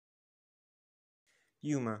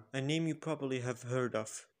Yuma, a name you probably have heard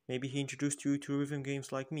of. Maybe he introduced you to rhythm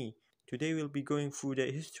games like me. Today we'll be going through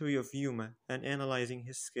the history of Yuma and analyzing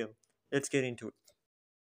his skill. Let's get into it.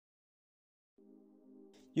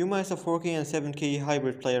 Yuma is a 4K and 7K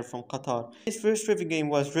hybrid player from Qatar. His first rhythm game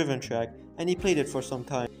was Riven Track, and he played it for some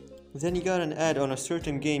time. Then he got an ad on a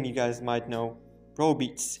certain game you guys might know,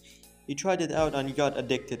 Beats. He tried it out and he got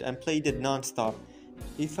addicted and played it non-stop.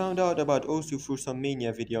 He found out about Osu through some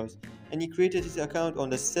Mania videos, and he created his account on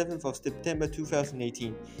the 7th of September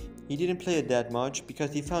 2018. He didn't play it that much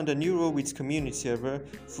because he found a new Robits community server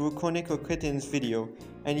through Koneko Kreten's video,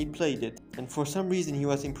 and he played it. And for some reason he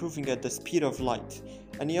was improving at the speed of light,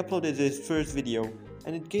 and he uploaded his first video,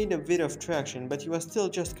 and it gained a bit of traction, but he was still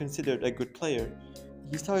just considered a good player.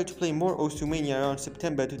 He started to play more Osumania around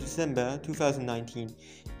September to December 2019.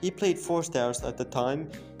 He played 4 stars at the time.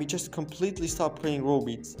 We just completely stopped playing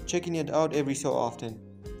Robits, checking it out every so often.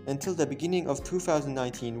 Until the beginning of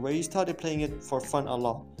 2019, where he started playing it for fun a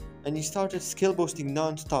lot, and he started skill boosting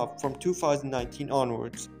non-stop from 2019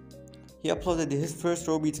 onwards. He uploaded his first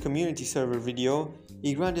Robits community server video.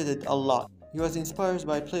 He grinded it a lot. He was inspired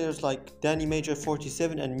by players like Danny Major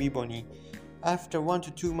 47 and Miboni. After 1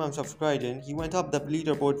 to 2 months of grinding, he went up the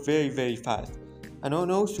leaderboard very fast. And on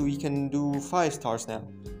Osu he can do 5 stars now.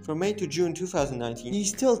 From May to June 2019, he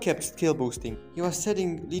still kept skill boosting. He was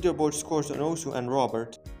setting leaderboard scores on Osu and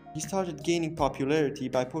Robert. He started gaining popularity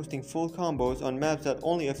by posting full combos on maps that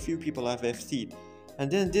only a few people have FC'd.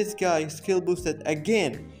 And then this guy skill boosted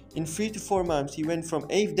again. In 3 to 4 months he went from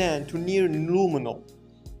 8th Dan to near Luminal.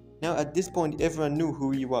 Now at this point everyone knew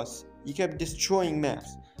who he was. He kept destroying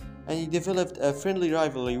maps. And he developed a friendly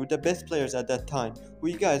rivalry with the best players at that time, who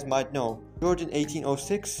you guys might know. Jordan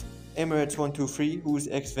 1806, Emirates 123, who is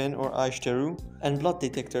Xven or Aishteru, and Blood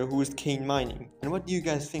Detector, who is Kane Mining. And what do you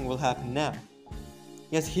guys think will happen now?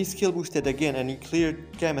 Yes, he skill boosted again and he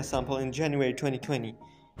cleared Gamma Sample in January 2020,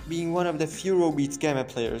 being one of the few Robits Gamma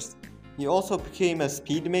players. He also became a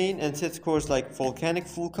speed main and set scores like Volcanic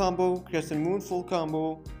full combo, Crescent Moon full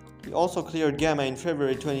combo. He also cleared Gamma in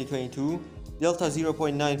February 2022, Delta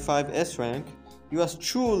 0.95 S rank. He was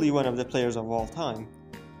truly one of the players of all time.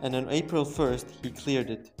 And on April 1st, he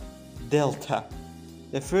cleared it. Delta.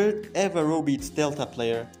 The first ever Robits Delta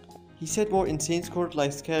player. He set more insane scores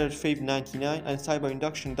like Scattered Fave 99 and Cyber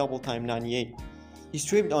Induction Double Time 98. He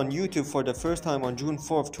streamed on YouTube for the first time on June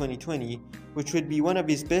 4th, 2020, which would be one of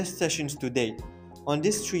his best sessions to date. On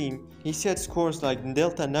this stream, he set scores like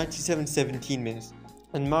Delta 97 17 minutes,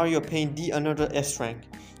 and Mario Paint D another S rank.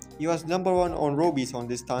 He was number 1 on Robits on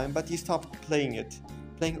this time, but he stopped playing it,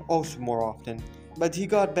 playing Osu more often. But he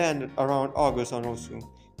got banned around August on Osu,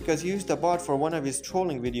 because he used the bot for one of his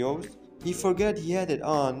trolling videos. He forgot he had it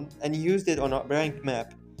on, and he used it on a ranked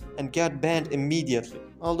map, and got banned immediately.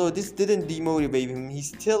 Although this didn't demotivate him, he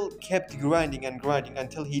still kept grinding and grinding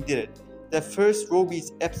until he did it. The first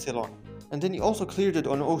Robits Epsilon. And then he also cleared it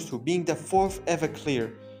on Osu, being the 4th ever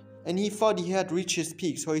clear. And he thought he had reached his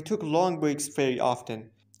peak, so he took long breaks very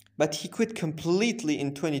often. But he quit completely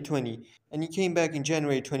in 2020, and he came back in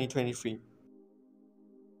January 2023.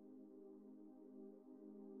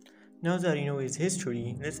 Now that you know his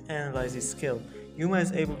history, let's analyze his skill. Yuma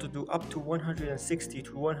is able to do up to 160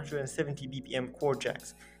 to 170 BPM core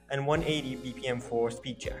jacks and 180 BPM for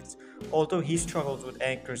speed jacks, although he struggles with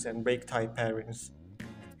anchors and break type patterns.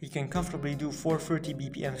 He can comfortably do 430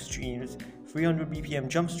 BPM streams, 300 BPM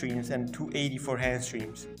jump streams, and 280 for hand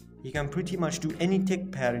streams. He can pretty much do any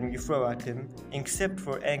tech pattern you throw at him, except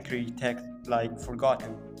for anchory tech like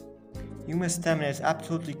Forgotten. Yuma's stamina is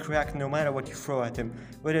absolutely cracked no matter what you throw at him,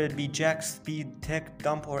 whether it be jack, speed, tech,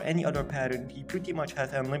 dump, or any other pattern. He pretty much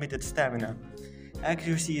has unlimited stamina.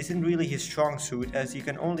 Accuracy isn't really his strong suit, as he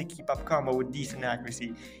can only keep up combo with decent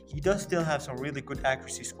accuracy. He does still have some really good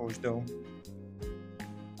accuracy scores though.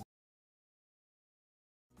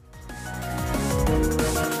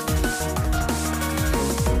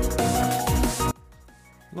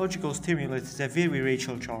 Logical Stimulus is a very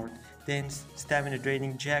racial chart, dense, stamina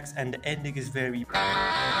draining jacks, and the ending is very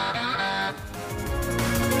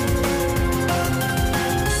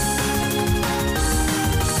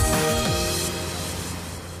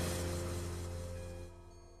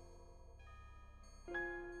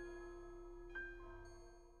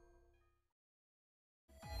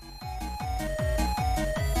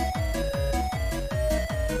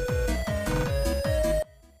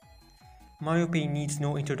Mario Paint needs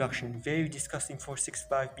no introduction, very disgusting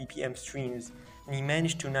 465 BPM streams, and he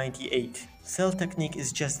managed to 98. Cell technique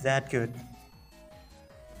is just that good.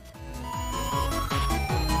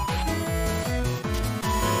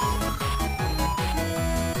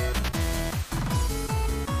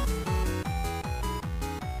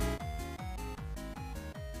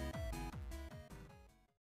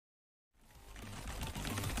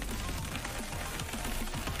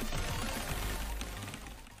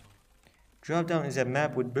 Dropdown is a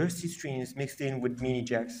map with bursty streams mixed in with mini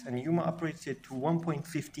jacks, and Yuma operates it to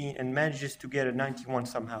 1.15 and manages to get a 91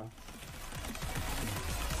 somehow.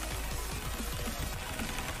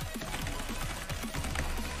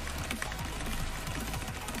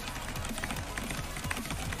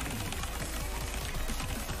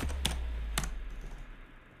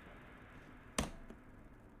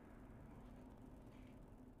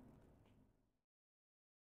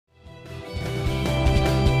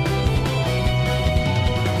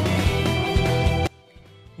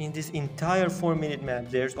 In this entire 4-minute map,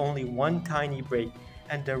 there's only one tiny break,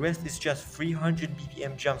 and the rest is just 300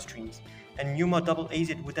 BPM jump streams, and Yuma double A's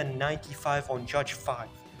it with a 95 on Judge 5.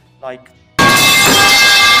 Like,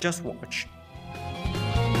 just watch.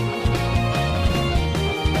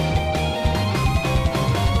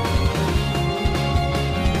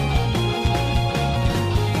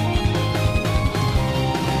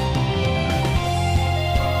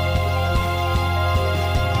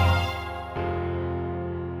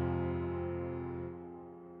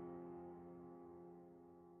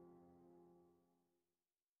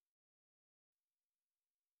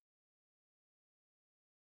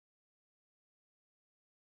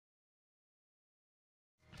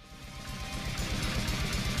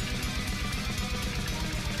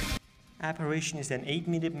 Apparition is an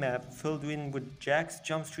 8-minute map filled in with jacks,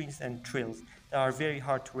 jump streams, and trills that are very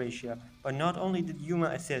hard to ratio. But not only did Yuma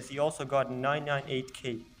assist, he also got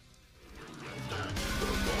 998k.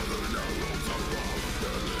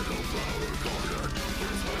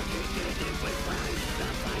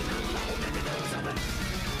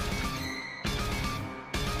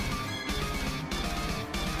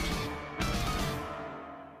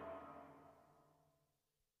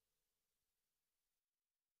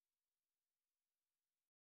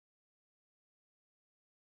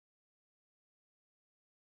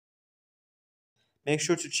 Make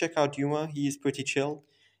sure to check out Yuma, he is pretty chill,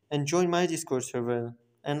 and join my Discord server,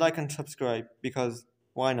 and like and subscribe, because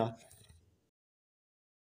why not?